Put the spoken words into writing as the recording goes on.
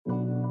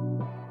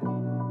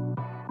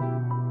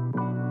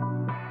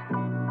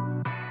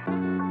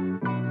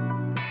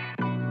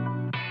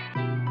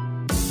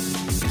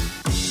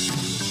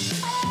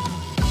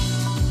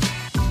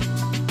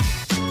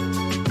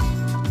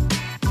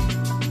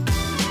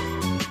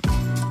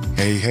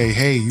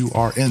Hey, you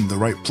are in the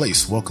right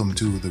place. Welcome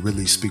to the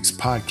Ridley Speaks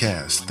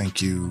podcast.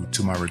 Thank you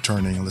to my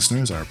returning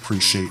listeners. I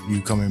appreciate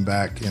you coming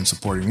back and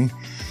supporting me.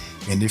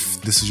 And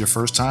if this is your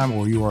first time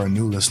or you are a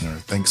new listener,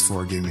 thanks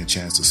for giving me a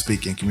chance to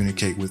speak and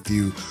communicate with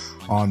you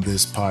on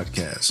this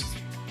podcast.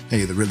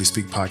 Hey, the Ridley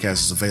Speak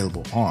podcast is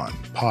available on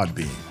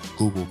Podbean,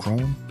 Google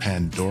Chrome,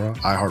 Pandora,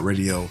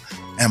 iHeartRadio,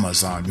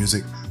 Amazon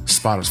Music,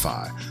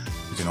 Spotify.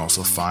 You can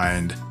also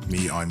find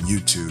me on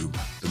YouTube,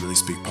 the Ridley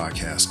Speak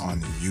podcast on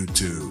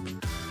YouTube.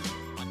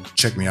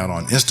 Check me out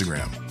on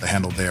Instagram. The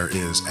handle there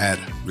is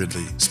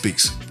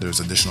 @RidleySpeaks. There's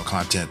additional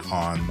content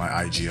on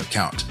my IG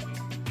account.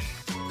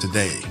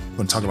 Today, I'm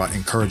going to talk about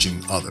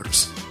encouraging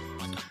others.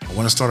 I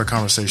want to start a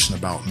conversation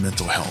about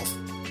mental health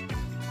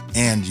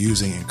and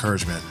using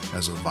encouragement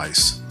as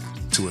advice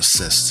to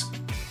assist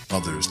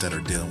others that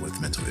are dealing with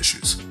mental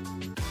issues.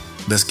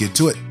 Let's get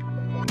to it.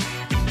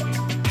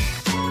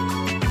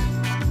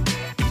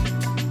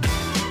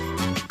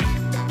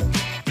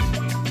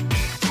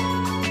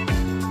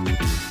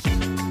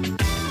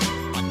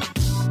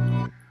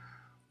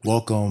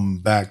 Welcome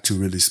back to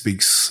Ridley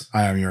Speaks.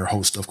 I am your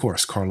host, of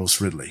course, Carlos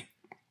Ridley.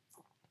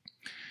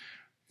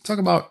 Talk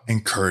about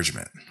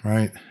encouragement,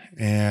 right?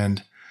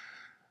 And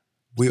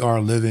we are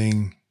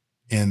living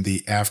in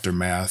the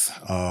aftermath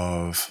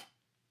of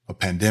a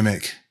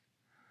pandemic,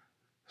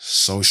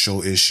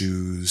 social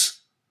issues,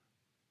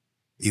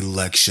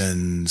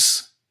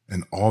 elections,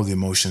 and all the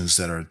emotions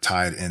that are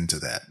tied into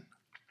that.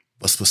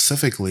 But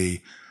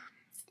specifically,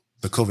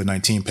 the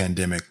COVID-19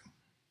 pandemic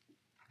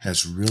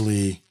has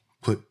really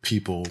put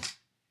people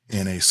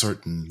in a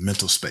certain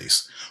mental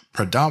space,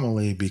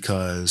 predominantly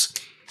because,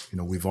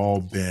 we've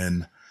all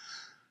been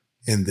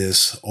in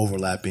this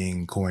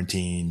overlapping,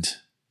 quarantined,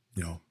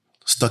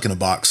 stuck in a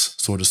box,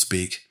 so to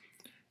speak.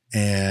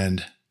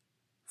 And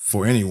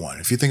for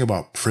anyone, if you think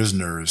about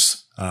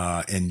prisoners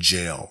in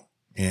jail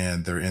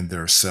and they're in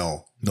their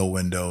cell, no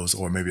windows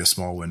or maybe a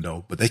small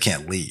window, but they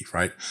can't leave,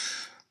 right?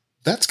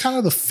 That's kind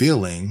of the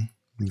feeling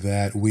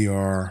that we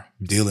are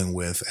dealing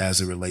with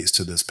as it relates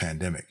to this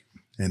pandemic.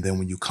 And then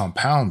when you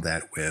compound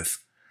that with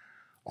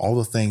all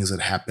the things that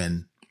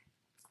happened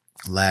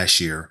last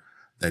year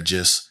that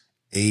just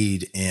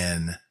aid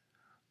in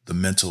the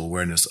mental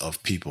awareness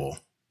of people,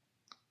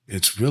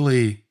 it's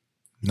really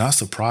not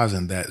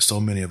surprising that so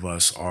many of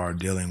us are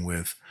dealing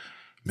with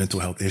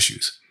mental health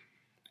issues.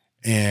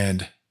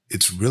 And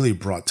it's really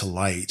brought to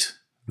light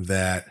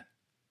that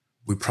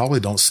we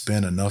probably don't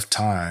spend enough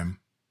time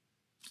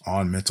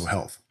on mental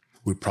health.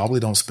 We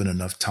probably don't spend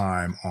enough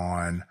time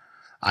on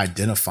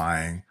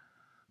identifying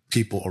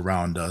people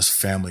around us,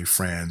 family,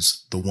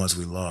 friends, the ones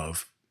we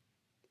love,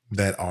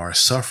 that are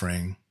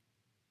suffering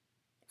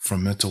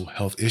from mental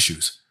health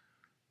issues.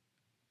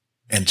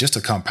 And just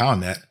to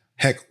compound that,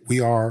 heck,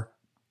 we are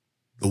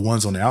the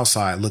ones on the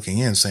outside looking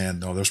in saying,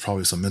 no, there's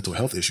probably some mental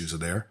health issues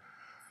there.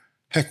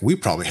 Heck, we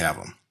probably have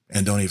them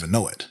and don't even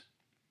know it.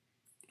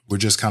 We're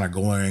just kind of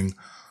going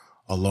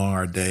along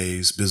our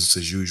days, business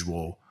as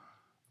usual,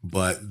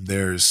 but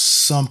there's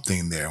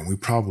something there and we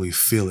probably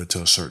feel it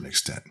to a certain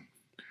extent.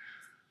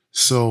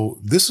 So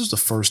this is the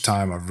first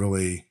time I've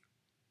really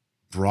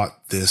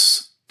brought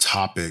this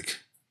topic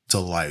to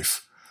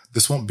life.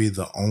 This won't be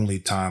the only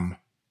time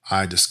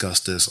I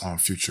discuss this on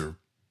future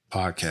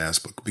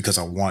podcasts, but because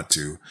I want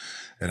to,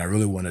 and I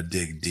really want to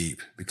dig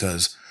deep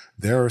because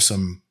there are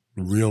some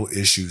real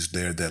issues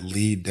there that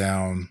lead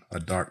down a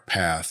dark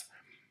path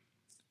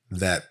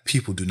that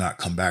people do not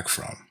come back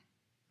from.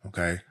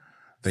 Okay.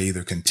 They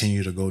either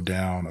continue to go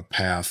down a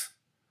path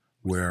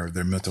where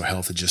their mental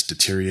health just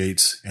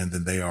deteriorates and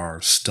then they are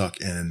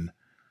stuck in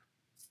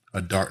a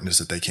darkness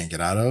that they can't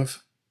get out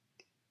of.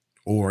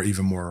 Or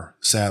even more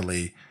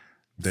sadly,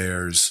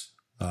 there's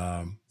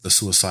the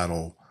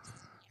suicidal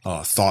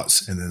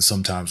thoughts. And then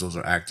sometimes those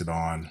are acted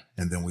on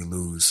and then we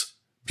lose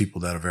people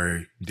that are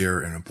very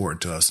dear and important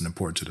to us and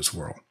important to this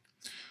world.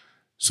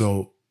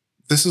 So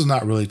this is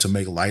not really to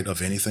make light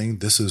of anything.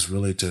 This is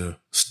really to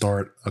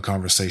start a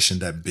conversation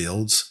that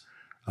builds.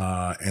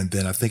 And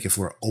then I think if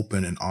we're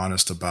open and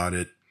honest about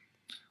it,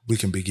 we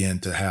can begin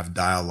to have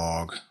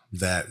dialogue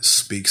that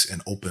speaks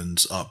and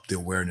opens up the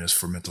awareness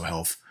for mental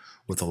health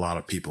with a lot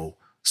of people,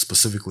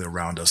 specifically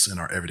around us in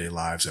our everyday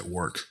lives, at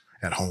work,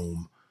 at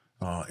home,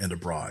 and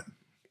abroad.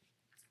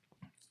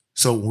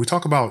 So when we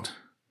talk about,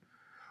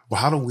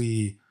 how do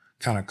we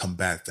kind of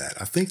combat that?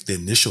 I think the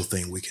initial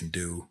thing we can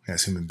do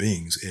as human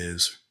beings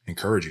is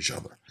encourage each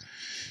other.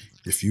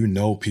 If you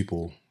know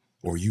people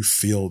or you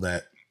feel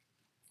that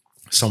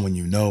someone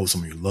you know,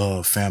 someone you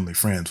love, family,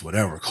 friends,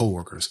 whatever,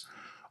 coworkers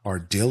are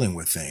dealing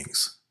with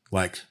things,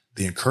 like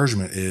the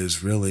encouragement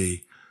is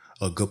really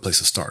a good place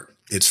to start.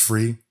 It's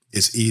free.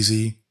 It's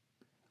easy.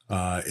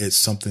 It's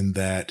something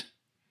that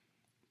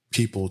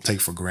people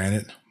take for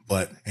granted,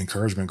 but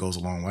encouragement goes a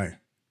long way.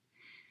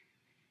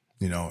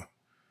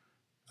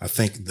 I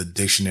think the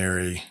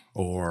dictionary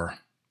or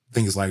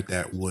things like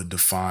that would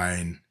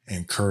define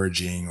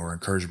encouraging or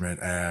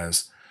encouragement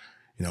as,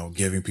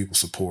 giving people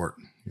support,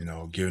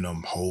 giving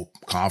them hope,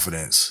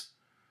 confidence.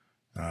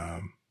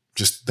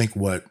 Just think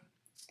what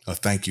a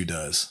thank you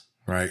does.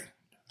 right?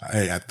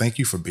 Hey, I thank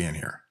you for being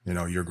here.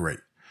 You're great.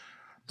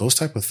 Those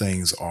type of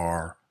things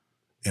are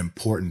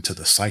important to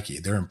the psyche.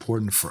 They're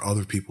important for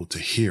other people to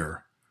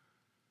hear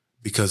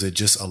because it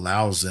just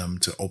allows them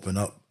to open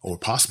up or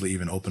possibly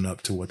even open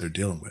up to what they're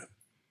dealing with.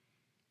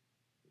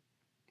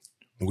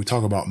 When we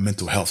talk about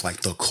mental health,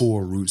 like the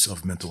core roots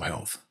of mental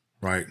health,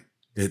 right?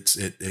 It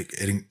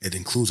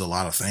includes a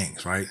lot of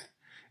things, right?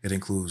 It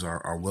includes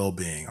our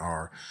well-being,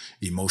 our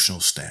emotional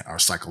stance, our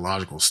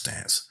psychological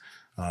stance,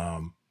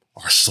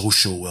 our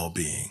social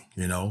well-being.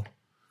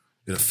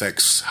 It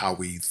affects how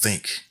we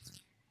think,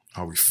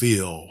 how we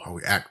feel, how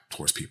we act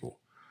towards people,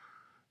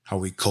 how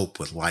we cope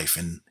with life.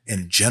 And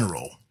in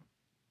general,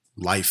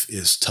 life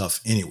is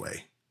tough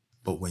anyway.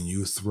 But when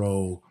you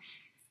throw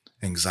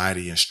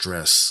anxiety and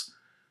stress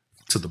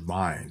to the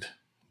mind,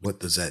 what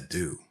does that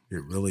do?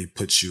 It really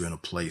puts you in a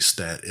place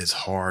that is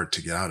hard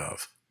to get out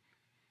of.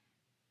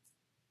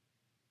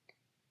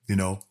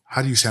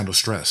 How do you handle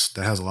stress?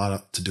 That has a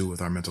lot to do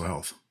with our mental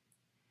health.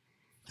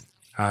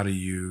 How do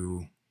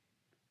you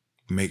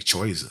make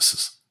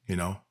choices?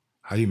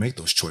 How do you make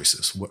those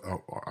choices? What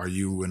are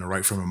you in the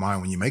right frame of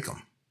mind when you make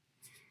them?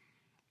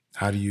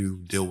 How do you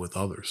deal with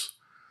others?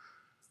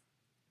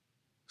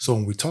 So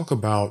when we talk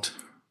about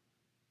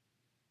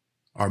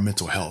our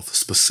mental health,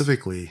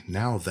 specifically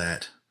now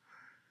that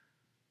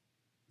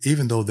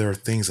even though there are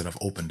things that have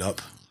opened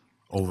up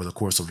over the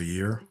course of a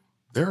year,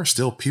 there are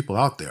still people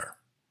out there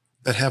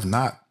that have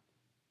not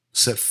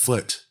set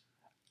foot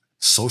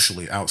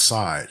socially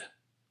outside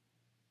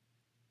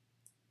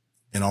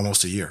in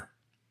almost a year.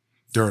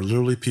 There are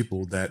literally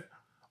people that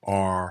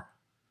are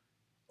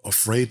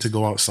afraid to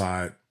go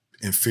outside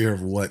in fear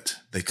of what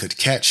they could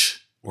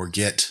catch or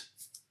get,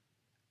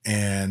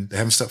 and they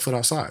haven't stepped foot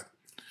outside.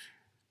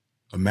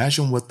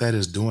 Imagine what that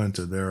is doing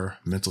to their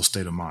mental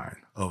state of mind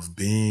of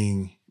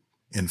being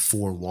in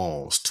four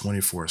walls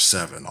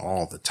 24/7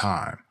 all the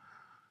time.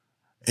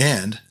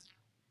 And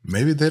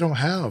maybe they don't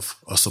have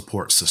a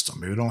support system.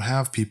 Maybe they don't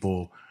have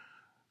people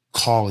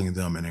calling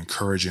them and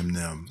encouraging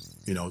them,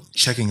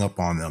 checking up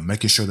on them,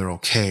 making sure they're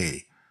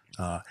okay,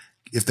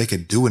 if they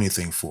could do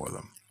anything for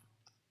them.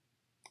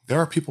 There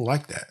are people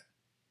like that.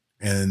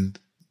 And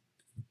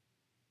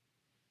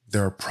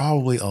there are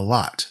probably a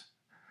lot.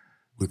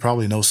 We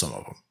probably know some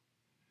of them.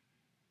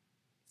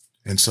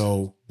 And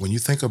so when you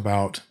think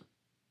about,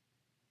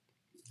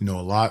 a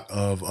lot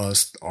of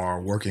us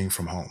are working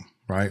from home,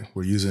 right?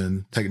 We're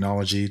using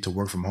technology to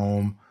work from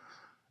home.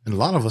 And a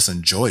lot of us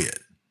enjoy it,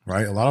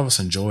 right? A lot of us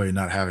enjoy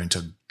not having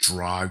to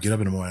drive, get up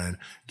in the morning,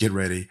 get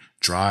ready,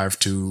 drive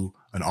to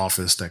an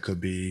office that could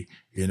be,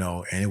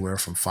 anywhere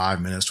from 5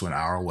 minutes to an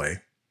hour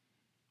away,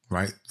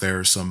 right?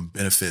 There's some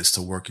benefits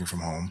to working from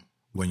home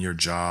when your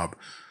job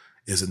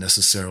isn't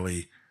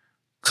necessarily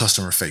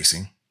customer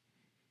facing.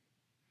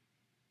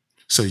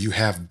 So you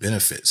have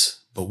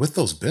benefits, but with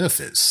those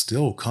benefits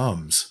still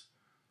comes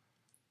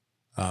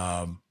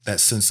that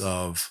sense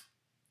of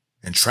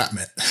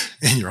entrapment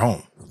in your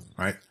home,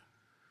 right?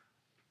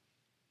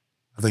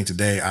 I think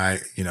today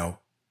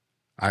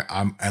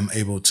I'm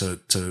able to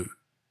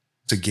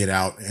get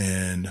out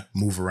and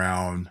move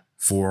around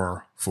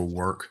for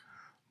work,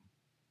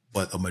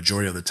 but a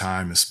majority of the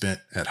time is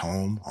spent at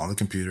home on the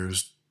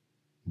computers,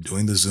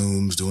 doing the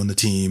Zooms, doing the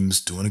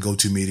Teams, doing the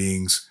go-to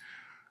meetings,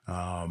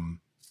 a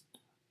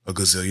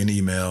gazillion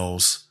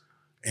emails.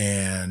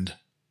 And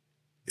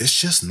it's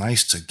just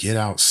nice to get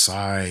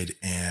outside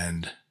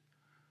and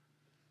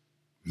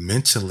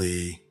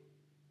mentally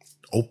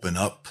open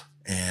up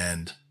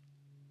and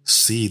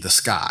see the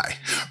sky,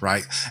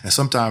 right? And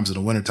sometimes in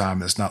the wintertime,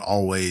 that's not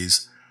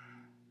always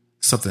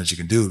something that you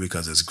can do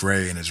because it's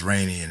gray and it's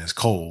rainy and it's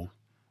cold.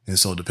 And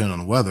so depending on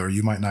the weather,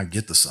 you might not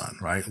get the sun,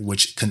 right?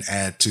 Which can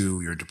add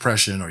to your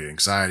depression or your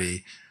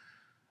anxiety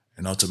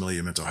and ultimately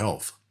your mental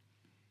health.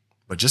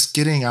 But just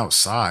getting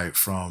outside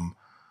from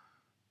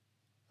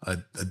a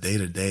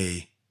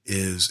day-to-day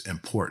is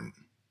important.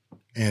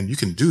 And you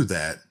can do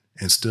that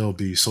and still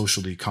be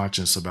socially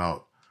conscious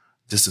about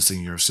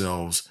distancing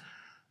yourselves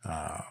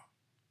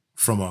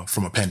from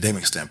a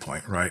pandemic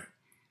standpoint, right?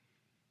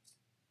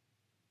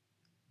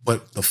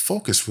 But the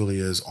focus really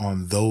is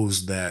on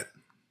those that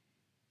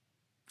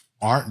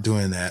aren't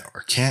doing that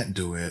or can't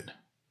do it,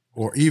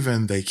 or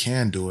even they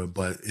can do it,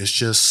 but it's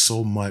just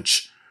so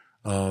much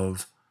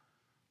of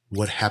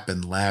what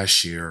happened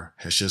last year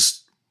has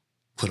just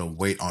put a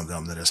weight on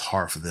them that it's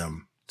hard for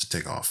them to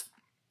take off.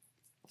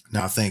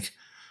 Now, I think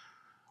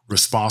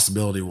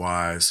responsibility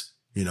wise,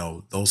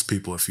 those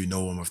people, if you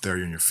know them, if they're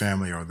in your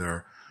family or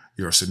they're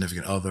your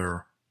significant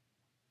other,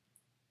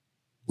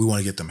 we want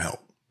to get them help,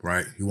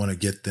 right? You want to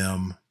get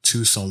them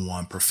to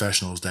someone,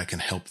 professionals that can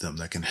help them,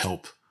 that can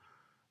help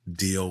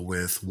deal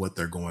with what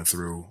they're going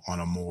through on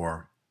a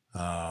more,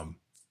 I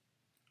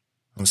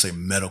wouldn't say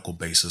medical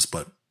basis,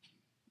 but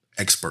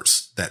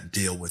experts that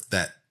deal with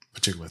that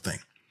particular thing.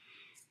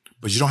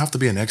 But you don't have to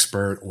be an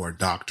expert or a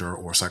doctor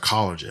or a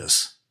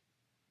psychologist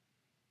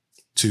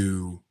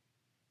to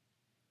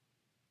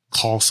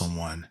call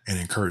someone and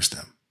encourage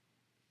them.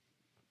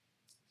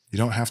 You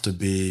don't have to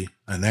be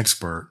an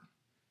expert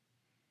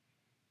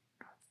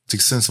to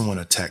send someone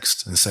a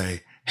text and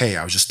say, hey,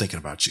 I was just thinking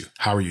about you.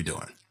 How are you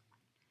doing?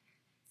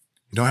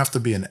 You don't have to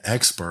be an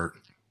expert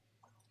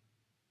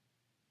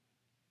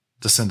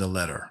to send a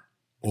letter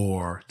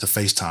or to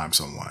FaceTime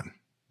someone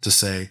to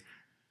say,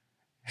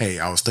 hey,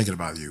 I was thinking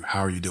about you. How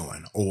are you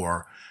doing?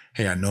 Or,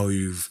 hey, I know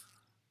you've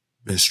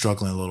been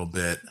struggling a little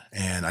bit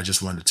and I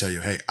just wanted to tell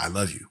you, hey, I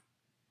love you.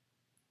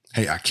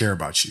 Hey, I care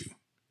about you.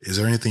 Is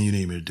there anything you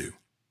need me to do?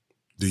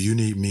 Do you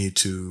need me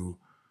to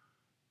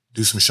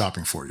do some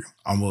shopping for you?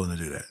 I'm willing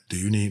to do that. Do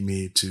you need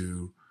me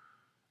to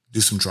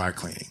do some dry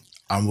cleaning?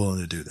 I'm willing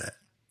to do that.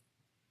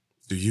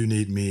 Do you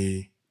need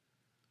me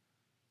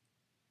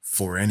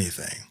for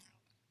anything?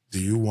 Do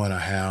you want to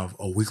have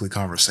a weekly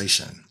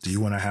conversation? Do you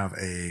want to have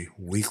a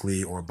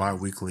weekly or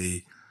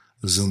bi-weekly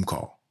Zoom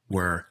call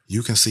where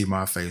you can see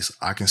my face,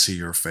 I can see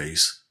your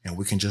face, and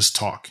we can just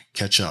talk,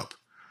 catch up,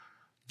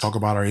 talk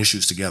about our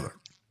issues together?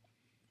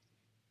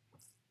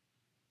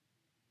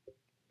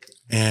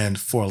 And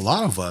for a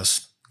lot of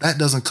us, that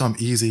doesn't come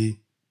easy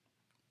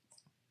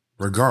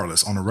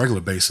regardless on a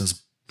regular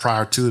basis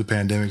prior to the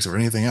pandemics or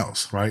anything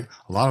else, right?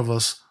 A lot of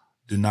us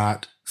do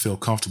not feel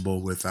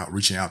comfortable without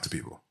reaching out to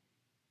people.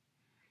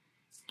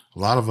 A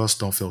lot of us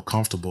don't feel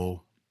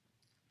comfortable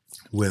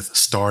with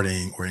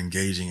starting or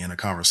engaging in a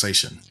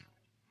conversation.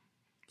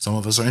 Some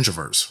of us are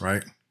introverts,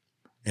 right?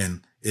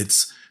 And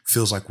it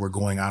feels like we're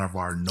going out of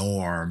our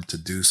norm to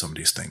do some of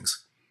these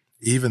things,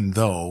 even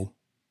though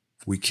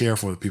we care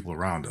for the people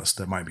around us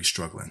that might be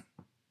struggling.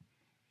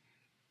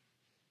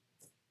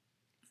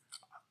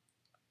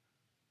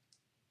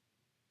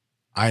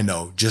 I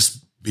know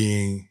just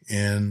being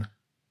in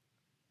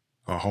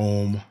a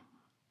home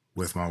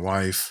with my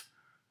wife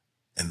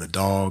and the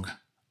dog,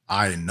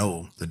 I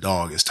know the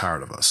dog is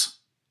tired of us.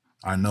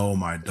 I know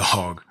my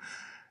dog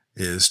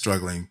is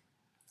struggling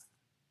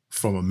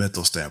from a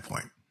mental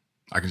standpoint.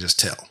 I can just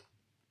tell,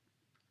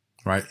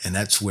 right? And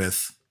that's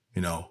with,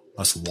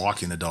 us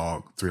walking the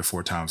dog 3 or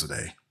 4 times a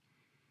day.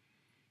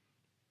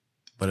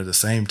 But at the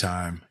same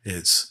time,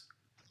 it's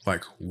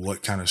like,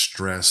 what kind of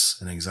stress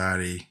and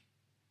anxiety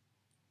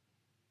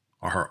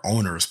are her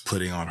owners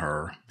putting on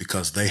her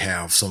because they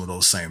have some of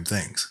those same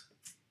things?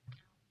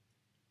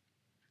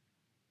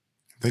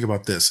 Think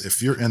about this.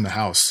 If you're in the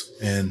house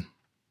and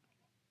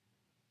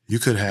you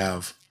could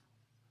have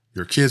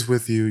your kids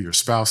with you, your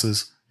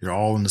spouses, you're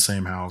all in the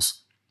same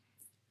house.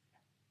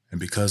 And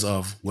because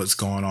of what's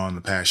going on in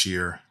the past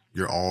year,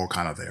 you're all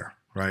kind of there,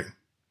 right?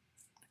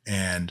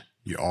 And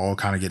you're all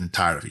kind of getting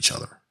tired of each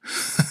other,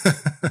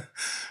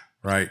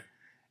 right?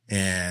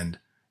 And,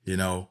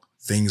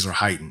 things are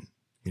heightened.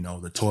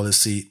 The toilet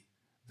seat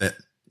that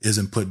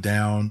isn't put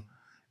down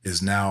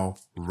is now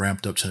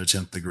ramped up to the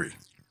 10th degree.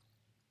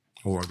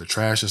 Or the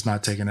trash is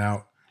not taken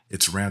out,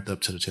 it's ramped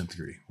up to the 10th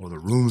degree. Or the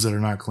rooms that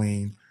are not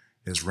clean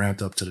is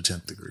ramped up to the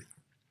 10th degree.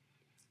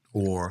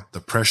 Or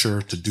the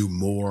pressure to do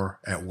more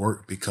at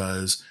work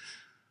because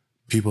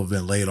people have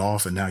been laid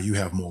off and now you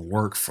have more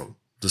work for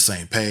the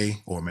same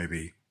pay, or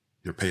maybe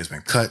your pay has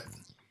been cut.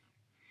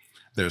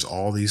 There's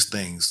all these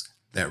things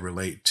that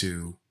relate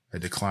to a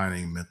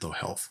declining mental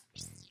health.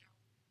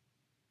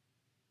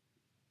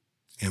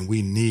 And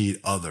we need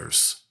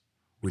others.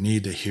 We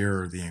need to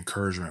hear the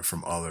encouragement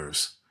from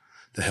others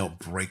to help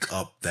break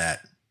up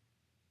that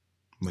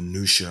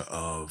minutia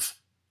of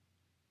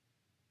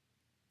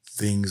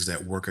things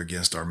that work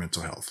against our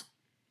mental health.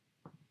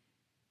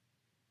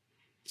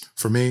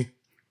 For me,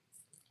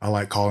 I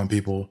like calling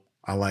people.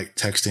 I like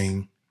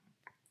texting.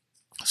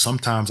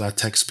 Sometimes I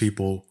text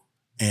people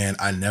and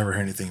I never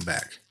hear anything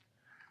back.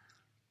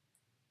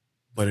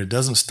 But it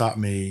doesn't stop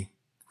me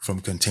from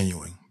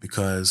continuing,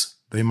 because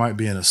they might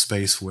be in a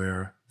space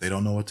where they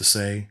don't know what to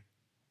say.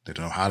 They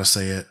don't know how to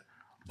say it.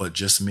 But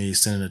just me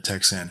sending a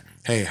text in,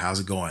 hey, how's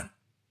it going?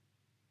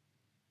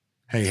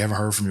 Hey, haven't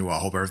heard from you in a while.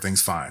 Hope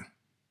everything's fine.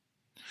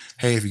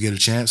 Hey, if you get a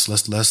chance,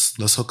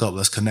 let's hook up.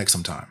 Let's connect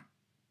sometime.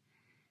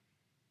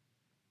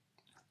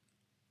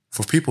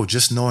 For people,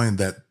 just knowing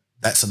that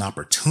that's an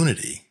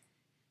opportunity,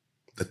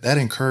 that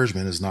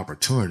encouragement is an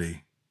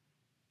opportunity,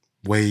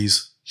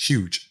 weighs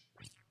huge.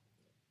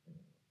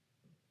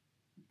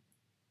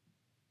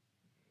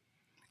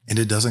 And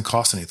it doesn't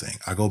cost anything.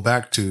 I go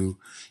back to,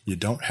 you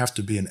don't have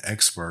to be an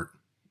expert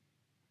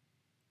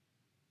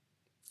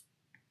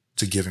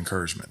to give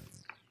encouragement.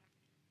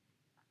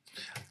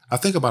 I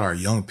think about our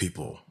young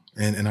people,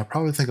 and I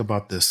probably think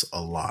about this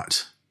a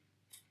lot,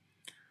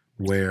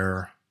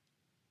 where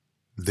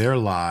their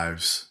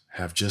lives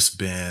have just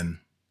been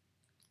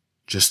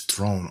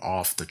thrown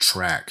off the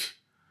track.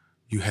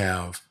 You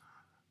have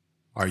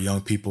our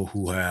young people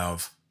who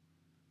have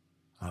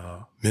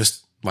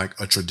missed like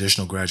a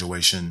traditional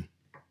graduation.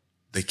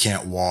 They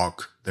can't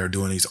walk. They're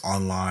doing these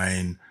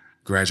online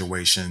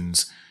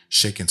graduations,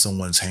 shaking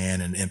someone's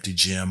hand in an empty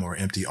gym or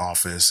empty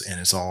office, and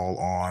it's all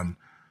on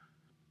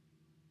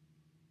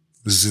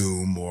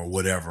Zoom or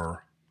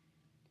whatever.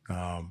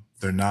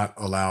 They're not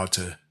allowed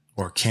to,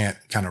 or can't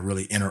kind of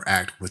really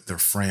interact with their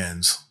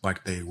friends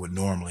like they would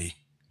normally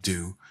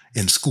do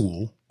in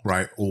school,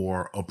 right?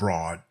 Or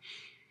abroad.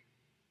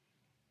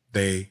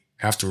 They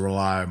have to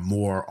rely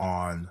more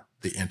on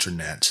the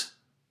internet.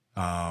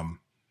 Um,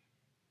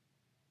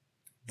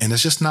 and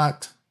it's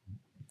not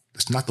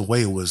the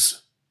way it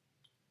was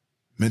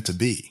meant to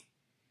be.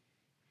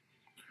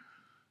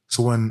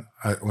 So when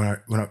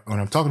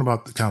I'm talking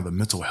about the kind of the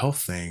mental health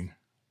thing,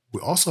 we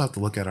also have to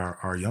look at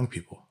our young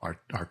people,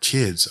 our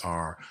kids,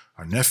 our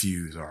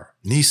nephews, our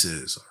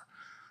nieces,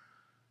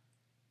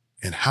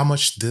 and how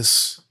much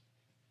this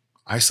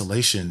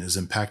isolation is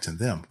impacting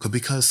them.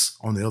 Because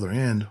on the other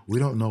end, we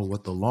don't know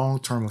what the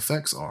long-term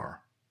effects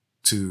are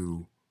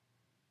to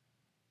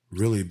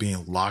really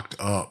being locked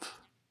up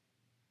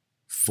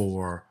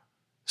for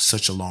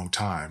such a long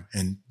time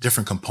and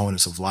different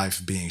components of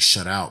life being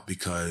shut out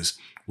because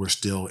we're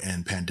still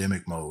in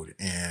pandemic mode.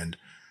 And,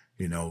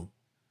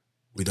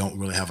 we don't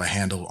really have a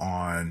handle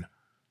on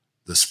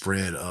the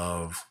spread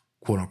of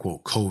quote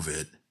unquote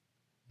COVID.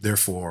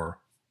 Therefore,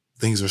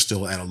 things are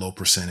still at a low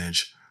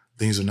percentage.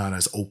 Things are not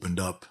as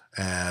opened up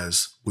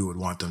as we would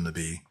want them to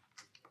be.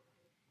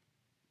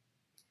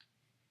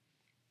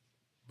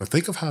 But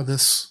think of how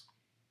this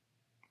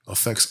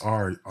affects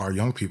our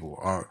young people,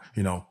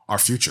 our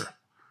future.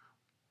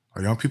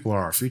 Our young people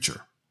are our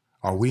future.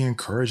 Are we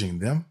encouraging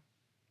them?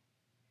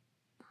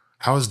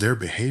 How is their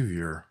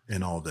behavior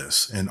in all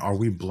this? And are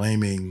we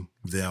blaming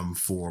them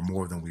for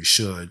more than we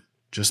should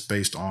just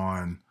based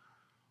on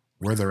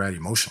where they're at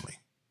emotionally?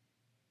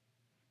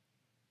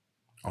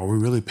 Are we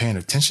really paying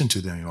attention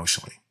to them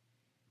emotionally?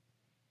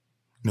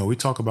 We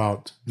talk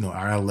about,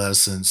 our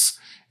adolescents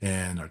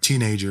and our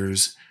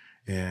teenagers,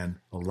 and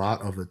a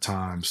lot of the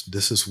times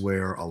this is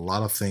where a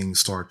lot of things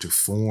start to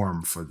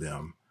form for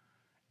them.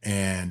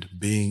 And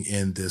being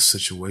in this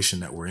situation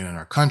that we're in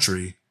our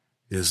country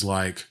is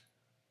like,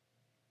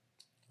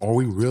 are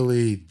we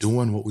really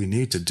doing what we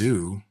need to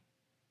do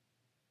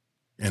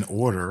in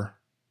order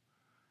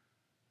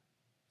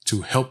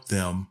to help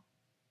them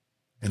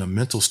in a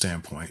mental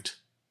standpoint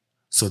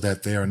so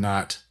that they are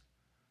not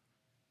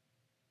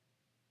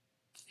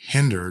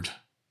hindered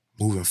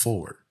moving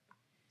forward?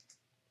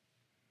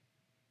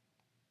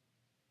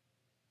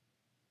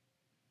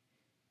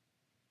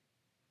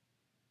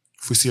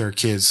 If we see our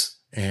kids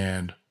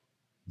and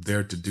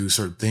they're to do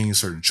certain things,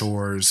 certain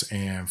chores,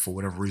 and for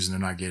whatever reason,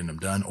 they're not getting them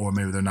done, or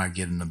maybe they're not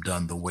getting them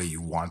done the way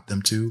you want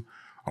them to,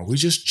 are we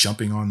just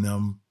jumping on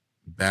them,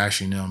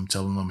 bashing them,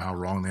 telling them how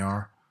wrong they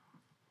are?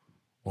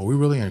 Or are we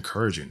really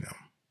encouraging them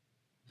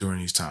during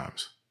these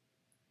times?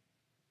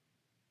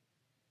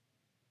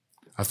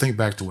 I think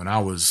back to when I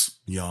was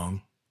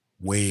young,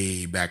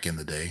 way back in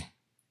the day,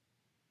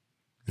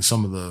 and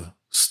some of the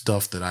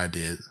stuff that I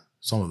did,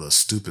 some of the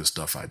stupid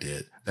stuff I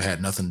did that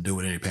had nothing to do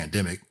with any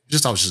pandemic.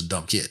 I was just a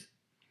dumb kid.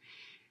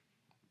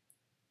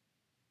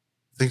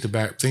 Think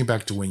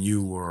back to when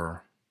you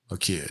were a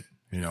kid.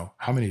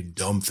 How many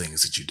dumb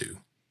things did you do?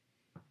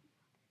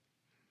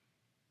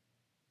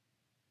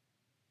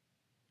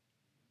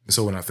 And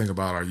so when I think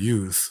about our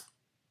youth,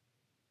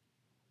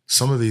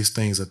 some of these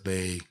things that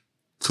they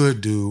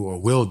could do or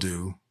will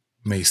do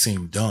may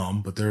seem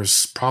dumb, but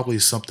there's probably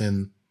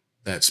something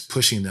that's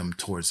pushing them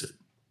towards it.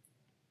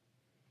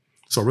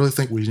 So I really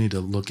think we need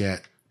to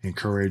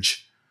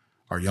encourage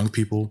our young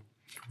people.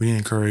 We need to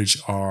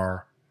encourage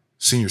our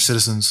senior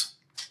citizens,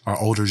 our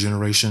older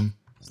generation,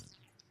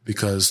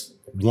 because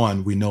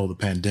one, we know the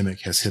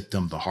pandemic has hit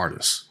them the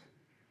hardest.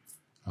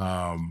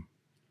 And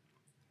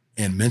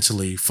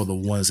mentally, for the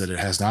ones that it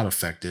has not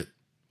affected,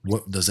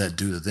 what does that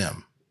do to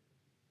them?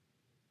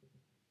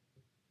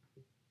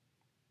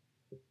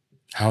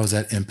 How is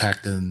that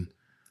impacting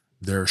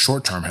their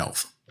short-term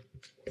health?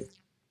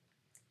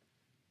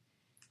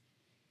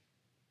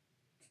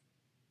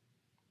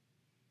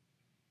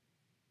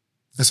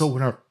 And so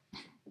when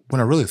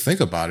I really think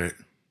about it,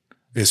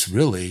 it's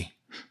really,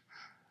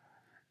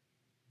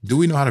 do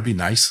we know how to be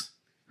nice?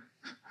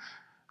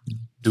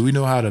 Do we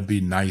know how to be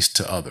nice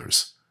to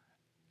others?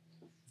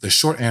 The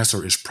short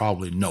answer is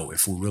probably no.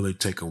 If we really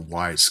take a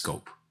wide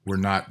scope, we're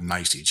not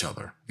nice to each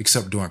other,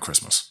 except during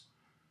Christmas.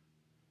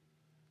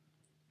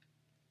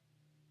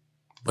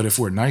 But if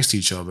we're nice to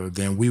each other,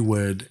 then we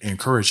would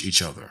encourage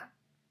each other.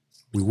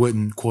 We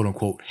wouldn't, quote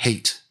unquote,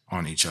 hate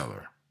on each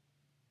other.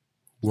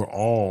 We're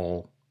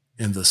all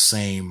in the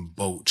same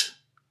boat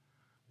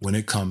when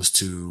it comes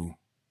to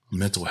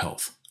mental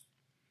health.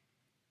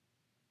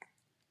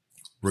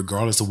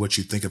 Regardless of what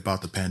you think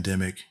about the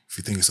pandemic, if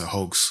you think it's a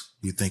hoax,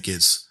 you think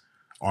it's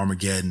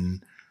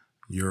Armageddon,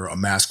 you're a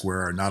mask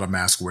wearer, not a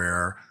mask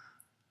wearer,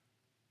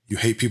 you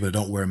hate people that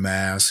don't wear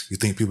masks, you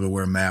think people that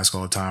wear masks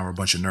all the time are a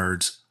bunch of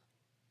nerds.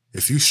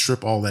 If you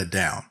strip all that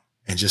down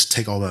and just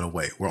take all that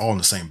away, we're all in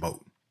the same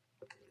boat.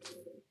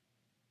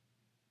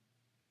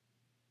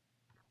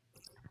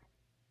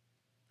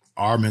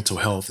 Our mental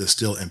health is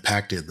still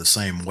impacted the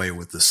same way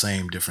with the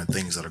same different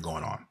things that are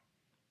going on.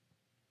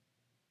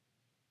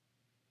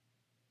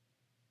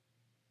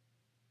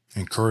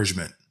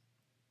 Encouragement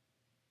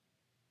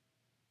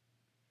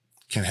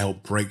can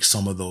help break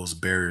some of those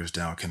barriers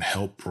down, can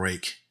help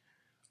break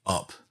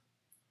up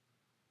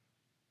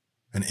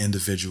an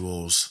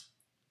individual's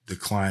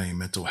declining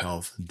mental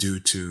health due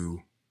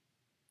to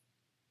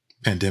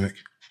pandemic,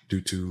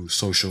 due to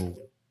social,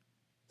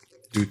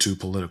 due to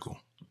political.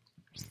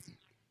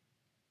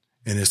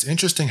 And it's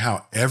interesting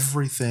how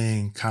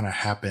everything kind of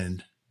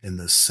happened in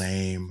the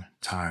same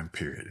time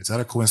period. Is that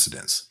a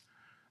coincidence?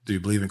 Do you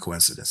believe in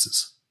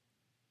coincidences?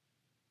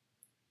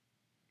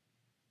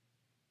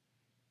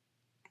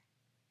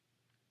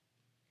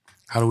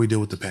 How do we deal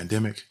with the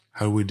pandemic?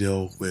 How do we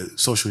deal with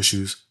social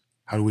issues?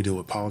 How do we deal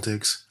with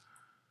politics?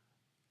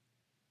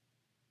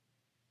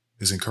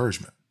 Is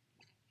encouragement.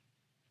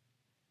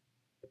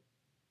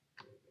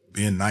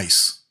 Being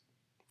nice,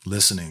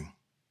 listening,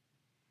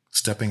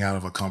 stepping out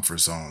of a comfort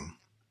zone,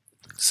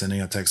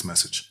 sending a text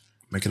message,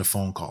 making a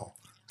phone call,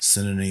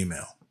 sending an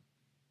email,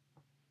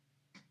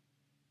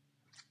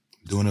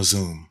 doing a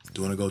Zoom,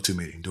 doing a go-to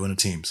meeting, doing a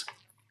Teams.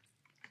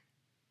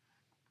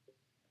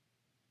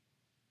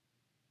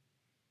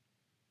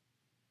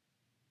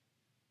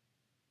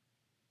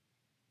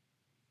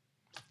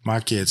 My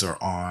kids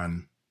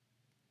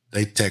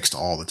they text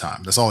all the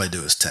time. That's all they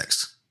do is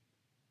text.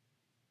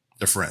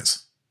 They're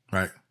friends,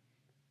 right?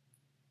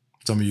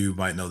 Some of you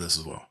might know this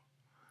as well.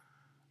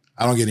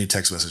 I don't get any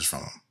text messages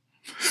from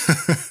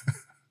them.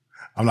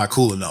 I'm not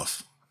cool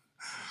enough.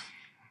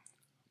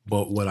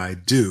 But what I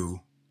do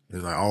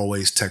is I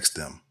always text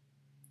them.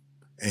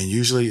 And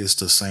usually it's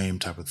the same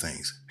type of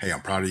things. Hey,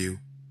 I'm proud of you.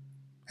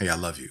 Hey, I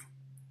love you.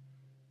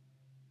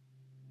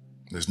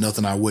 There's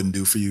nothing I wouldn't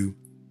do for you.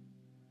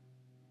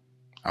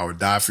 I would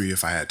die for you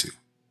if I had to.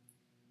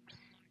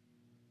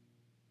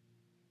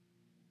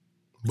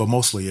 But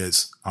mostly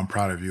it's, I'm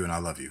proud of you and I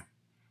love you.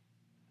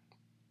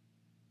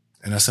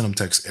 And I send them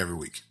texts every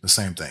week. The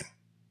same thing.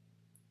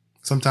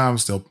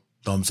 Sometimes they'll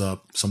thumbs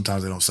up.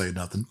 Sometimes they don't say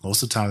nothing.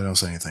 Most of the time they don't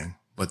say anything.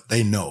 But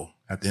they know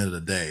at the end of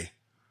the day,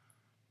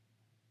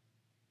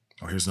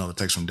 oh, here's another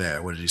text from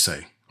Dad. What did he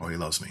say? Oh, he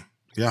loves me.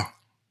 Yeah.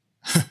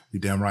 You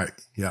damn right.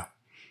 Yeah,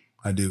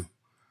 I do.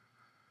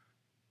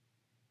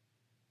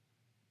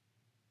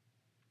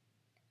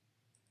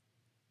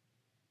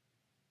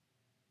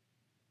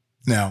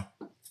 Now,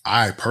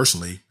 I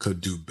personally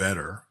could do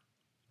better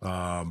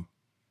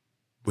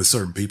with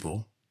certain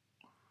people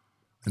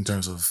in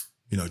terms of,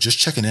 just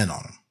checking in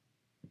on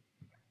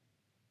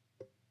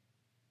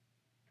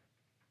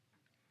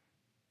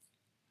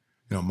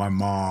them. My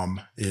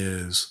mom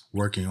is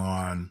working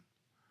on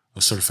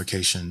a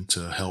certification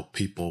to help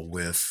people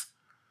with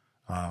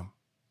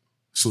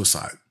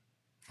suicide.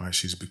 Right?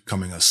 She's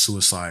becoming a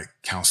suicide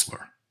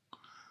counselor.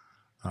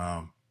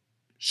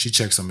 She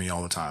checks on me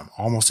all the time,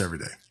 almost every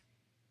day.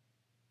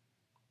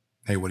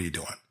 Hey, what are you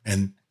doing?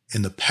 And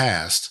in the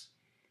past,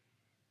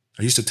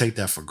 I used to take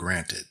that for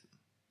granted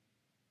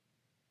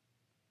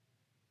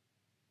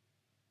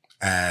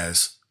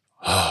as,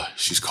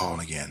 she's calling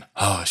again.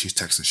 She's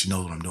texting. She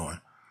knows what I'm doing.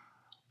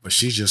 But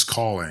she's just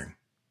calling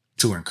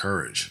to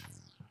encourage,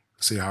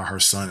 see how her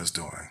son is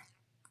doing.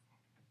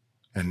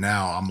 And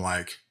now I'm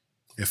like,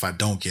 if I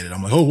don't get it,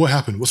 I'm like, oh, what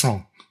happened? What's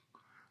wrong?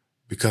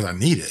 Because I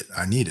need it.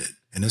 I need it.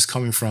 And it's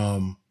coming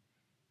from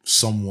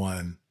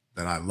someone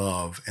that I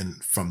love,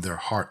 and from their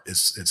heart,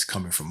 it's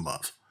coming from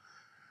love.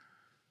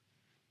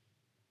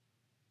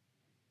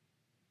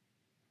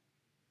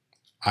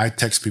 I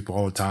text people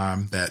all the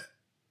time that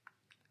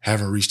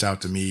haven't reached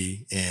out to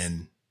me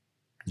in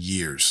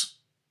years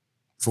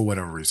for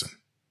whatever reason.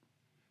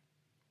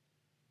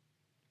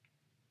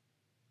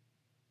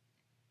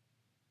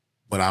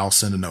 But I'll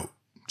send a note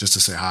just to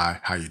say, hi,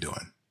 how you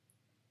doing?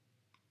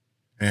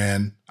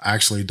 And I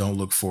actually don't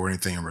look for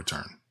anything in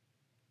return.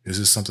 This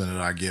is something that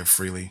I give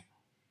freely.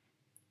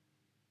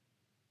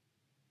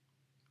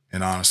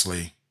 And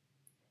honestly,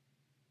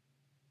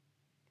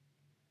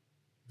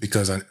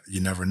 because you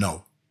never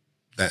know,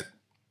 that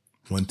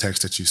one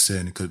text that you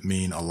send could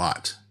mean a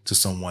lot to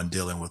someone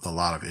dealing with a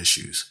lot of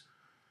issues.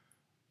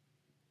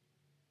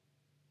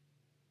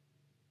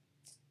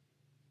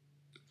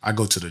 I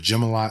go to the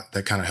gym a lot.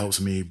 That kind of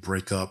helps me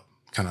break up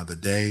kind of the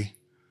day.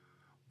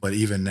 But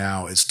even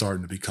now, it's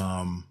starting to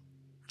become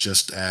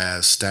just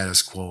as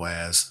status quo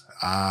as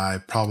I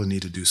probably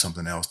need to do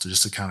something else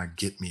just to kind of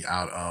get me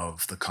out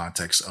of the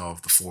context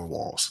of the four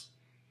walls.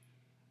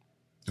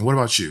 And what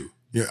about you?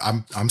 Yeah,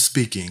 I'm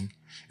speaking,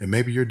 and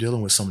maybe you're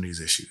dealing with some of these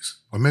issues,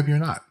 or maybe you're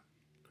not.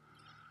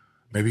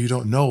 Maybe you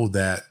don't know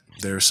that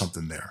there's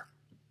something there.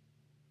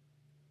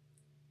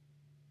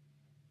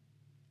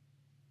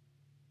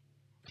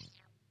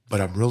 But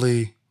I'm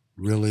really,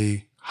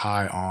 really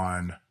high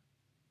on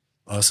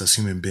us as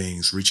human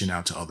beings reaching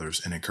out to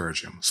others and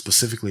encouraging them,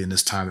 specifically in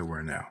this time that we're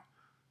in now.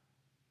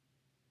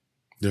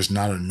 There's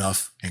not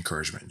enough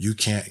encouragement. You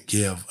can't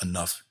give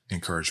enough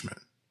encouragement.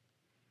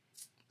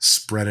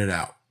 Spread it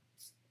out.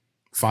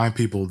 Find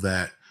people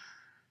that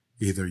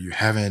either you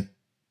haven't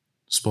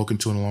spoken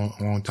to in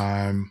a long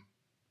time.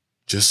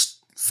 Just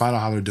find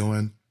out how they're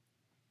doing.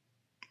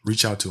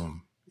 Reach out to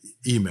them.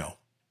 Email.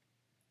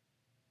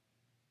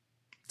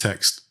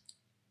 Text.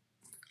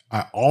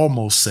 I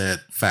almost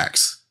said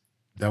fax.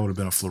 That would have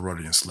been a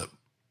Floridian slip.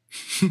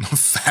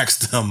 Fax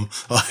them.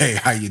 Oh, hey,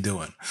 how you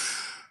doing?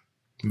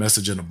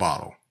 Message in a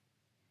bottle.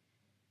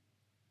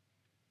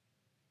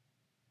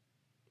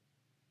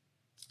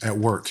 At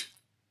work,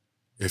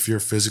 if you're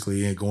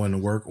physically going to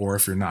work or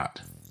if you're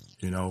not,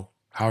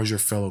 how's your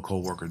fellow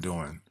coworker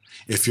doing?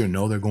 If you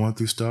know they're going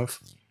through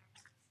stuff,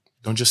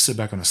 don't just sit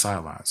back on the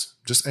sidelines.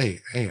 Just,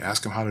 hey,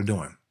 ask them how they're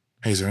doing.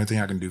 Hey, is there anything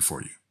I can do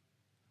for you?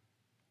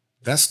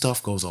 That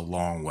stuff goes a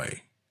long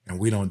way, and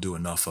we don't do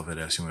enough of it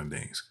as human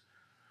beings.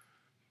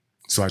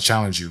 So I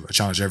challenge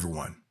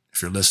everyone,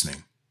 if you're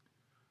listening,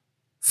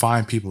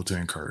 find people to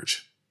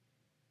encourage.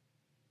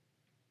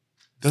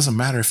 Doesn't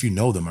matter if you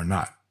know them or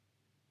not.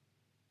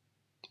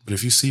 But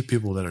if you see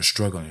people that are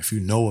struggling, if you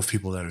know of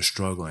people that are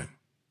struggling,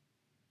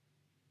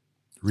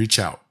 reach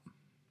out,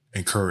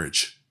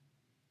 encourage,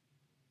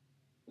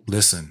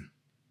 listen,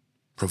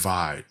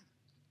 provide.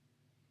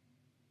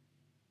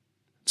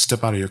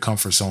 Step out of your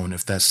comfort zone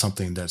if that's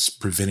something that's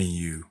preventing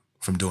you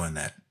from doing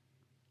that.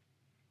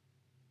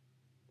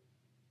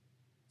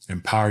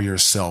 Empower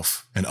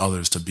yourself and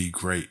others to be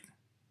great.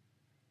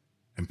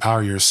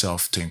 Empower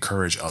yourself to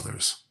encourage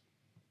others.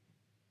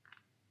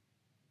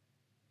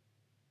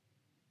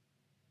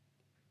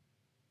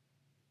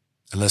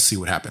 And let's see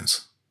what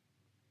happens.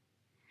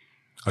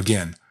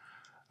 Again,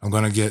 I'm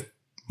going to get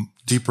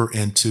deeper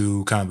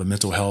into kind of the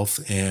mental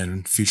health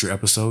in future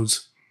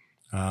episodes.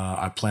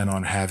 I plan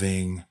on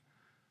having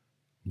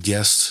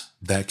guests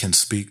that can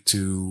speak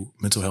to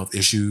mental health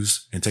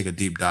issues and take a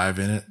deep dive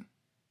in it.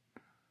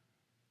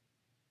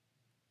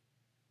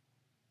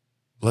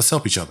 Let's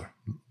help each other.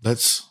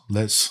 Let's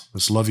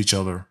love each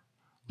other.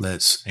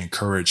 Let's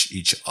encourage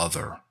each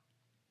other.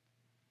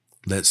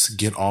 Let's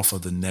get off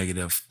of the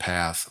negative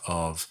path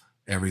of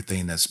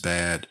everything that's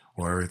bad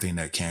or everything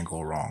that can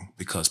go wrong,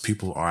 because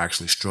people are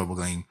actually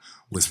struggling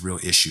with real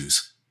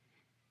issues.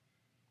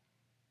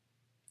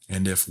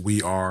 And if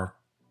we are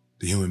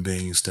the human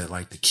beings that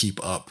like to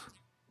keep up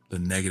the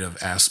negative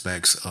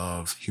aspects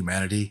of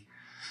humanity,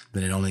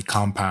 then it only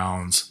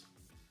compounds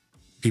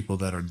people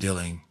that are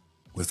dealing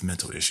with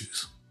mental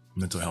issues,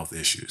 mental health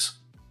issues.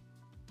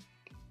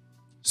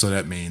 So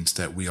that means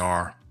that we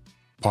are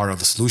part of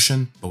the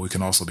solution, but we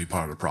can also be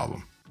part of the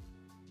problem.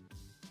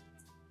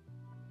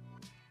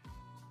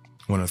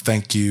 I want to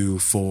thank you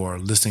for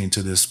listening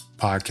to this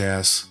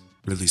podcast,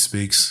 Ridley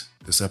Speaks,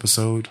 this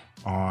episode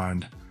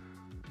on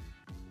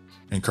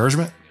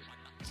encouragement,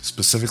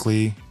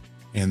 specifically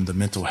in the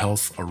mental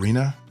health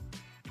arena.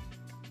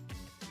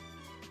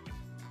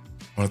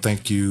 I want to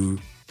thank you,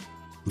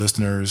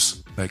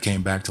 listeners that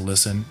came back to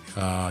listen.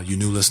 You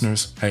new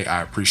listeners, hey,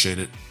 I appreciate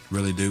it.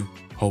 Really do.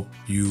 Hope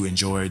you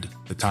enjoyed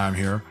the time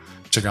here.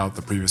 Check out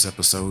the previous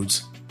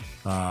episodes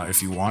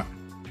if you want.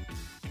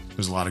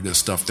 There's a lot of good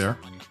stuff there.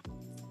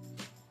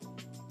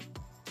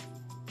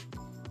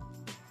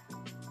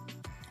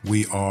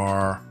 We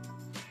are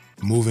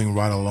moving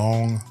right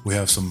along. We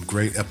have some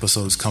great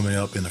episodes coming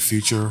up in the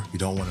future. You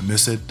don't want to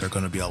miss it. There are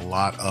going to be a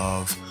lot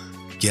of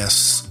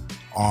guests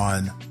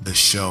on the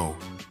show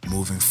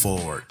moving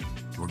forward.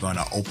 We're going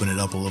to open it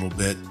up a little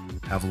bit,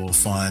 have a little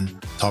fun,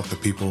 talk to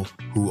people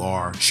who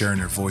are sharing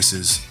their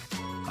voices,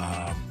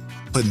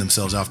 putting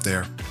themselves out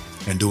there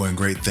and doing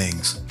great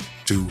things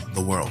to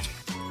the world.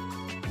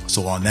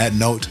 So on that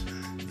note,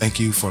 thank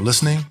you for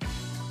listening.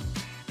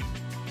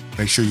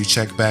 Make sure you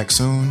check back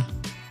soon.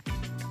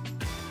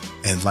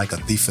 And like a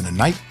thief in the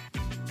night,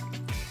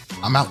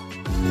 I'm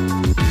out.